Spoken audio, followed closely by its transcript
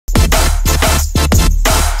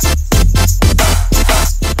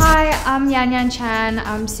Yan Yan Chan.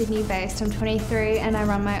 I'm Sydney based. I'm 23 and I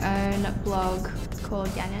run my own blog called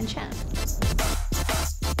Yan Yan Chan.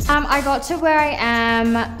 I got to where I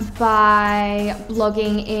am by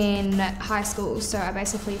blogging in high school, so I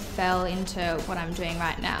basically fell into what I'm doing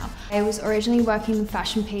right now. I was originally working in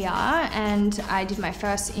fashion PR and I did my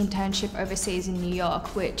first internship overseas in New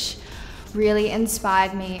York, which really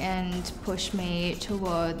inspired me and pushed me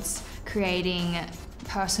towards creating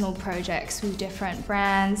personal projects with different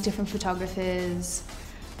brands, different photographers,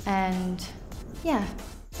 and yeah.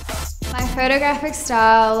 My photographic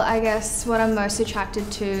style, I guess what I'm most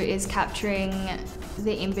attracted to is capturing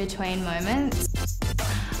the in-between moments.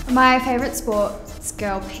 My favourite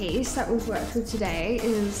Sportsgirl piece that we've worked with today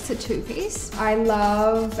is a two-piece. I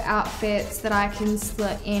love outfits that I can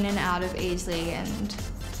slip in and out of easily and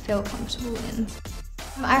feel comfortable in.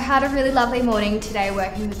 I had a really lovely morning today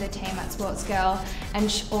working with the team at Sportsgirl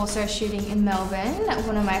and also shooting in Melbourne,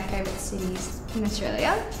 one of my favourite cities in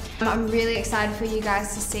Australia. I'm really excited for you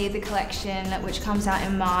guys to see the collection which comes out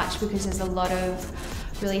in March because there's a lot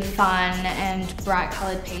of really fun and bright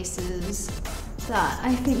coloured pieces that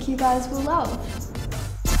I think you guys will love.